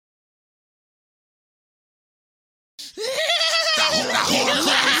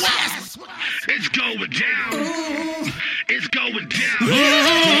It's going down. It's going down.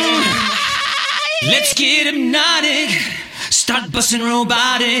 Let's get hypnotic. Start busting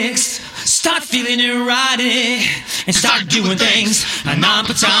robotics. Start feeling erotic. And start doing things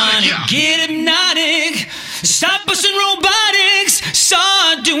non-platonic. Get hypnotic. Stop busting robotics.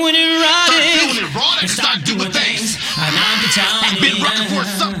 Start doing erotic. And start doing things non-platonic. Been rocking for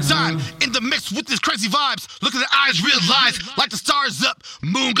some time. In the mix with these crazy vibes. Look at the eyes, realize. Like the stars up.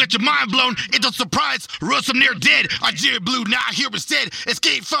 Moon got your mind blown. It's no surprise. Real some near dead. Algeria blue now here instead.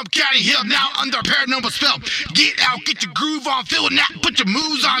 Escape from County Hill now under a paranormal spell. Get out, get your groove on, feel it now. Put your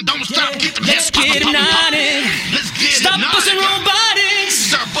moves on, don't stop. Get the Let's get hypnotic. Let's get Stop hypnotic. busting robotics.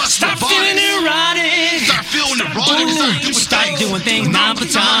 Stop feeling erotic. Start feeling erotic. Start doing things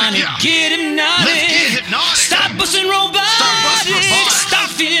non-platonic. Get hypnotic. Let's get hypnotic. Stop busting robotics. Stop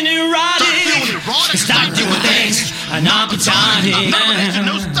feeling erotic. Start doing things non-platonic.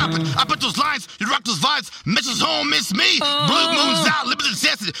 No stopping. I put those lines, you rock those vibes. Mrs. Home, it's me. Blue moon's out, limited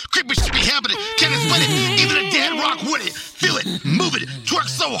sensitive. Creepy shit be happening. Can't explain it. Even a dead rock with it. Feel it, move it. Twerk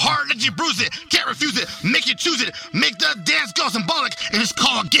so hard that you bruise it. Can't refuse it. Make you choose it. Make the dance go symbolic. And it's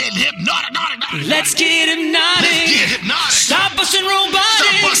called getting hypnotic. Let's get hypnotic. Let's get hypnotic. Stop busting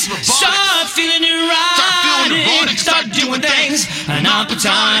robotics. Start feeling erotic. Start doing things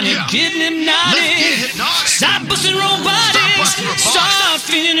non-platonic. Get hypnotic. Let's get hypnotic. Stop busting robotics. Start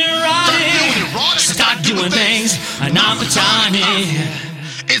feeling erotic. Start doing things non-platonic.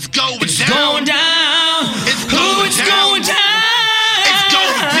 It's going It's down. going down. It's going It's down. going down. It's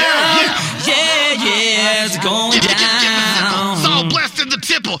going down. Yeah, it's going down. It's all blessed in the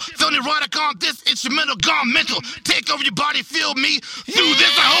temple. Feeling erotic on this instrumental, gone mental. Take over your body, feel me. Through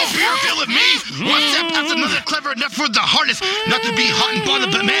this, I hope you're feeling me. One step after another, clever enough for the hardest. Not to be hot and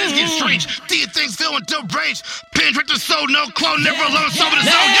bothered, but man, it's getting strange. See things feeling to rage. Penetrate the soul, no clone, never alone, so with the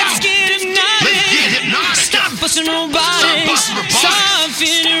soul. Let's get hypnotic. Let's get hypnotic. Stop busting robotics. Start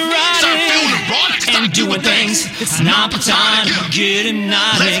feeling Start feeling erotic. erotic. And doing things it's non-platonic. Get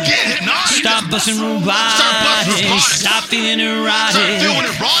hypnotic. Let's get hypnotic. Stop busting robotics. Stop feeling erotic. Start feeling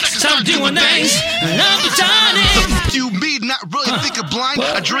erotic. Stop doing things non-platonic. You me, not really think of blind.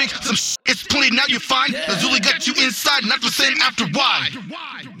 I drink some it's plenty, now you're fine. The Zuli got you inside, not the same after why.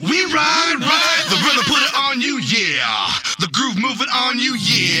 We ride, the rhythm put it on you, yeah. The groove moving on you,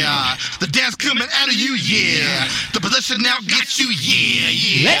 yeah. The dance coming out of you, yeah. The position now gets you,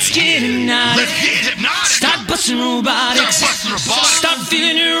 yeah. Let's get hypnotic. Let's get hypnotic. Stop busting robotics. Stop busting robotics. Stop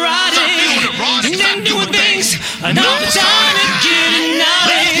feeling erotic. Stop feeling erotic. And then Stop doing doing things things non-platonic. Get hypnotic.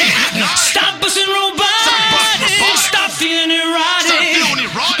 Let's get hypnotic. Stop busting robotics. Stop feeling erotic. Start feeling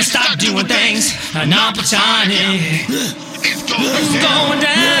erotic. Stop doing things non-platonic. It's going It's down. going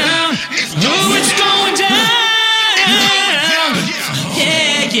down. It's Oh, it's going down. going down.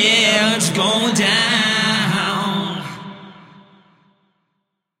 Yeah, it's going down.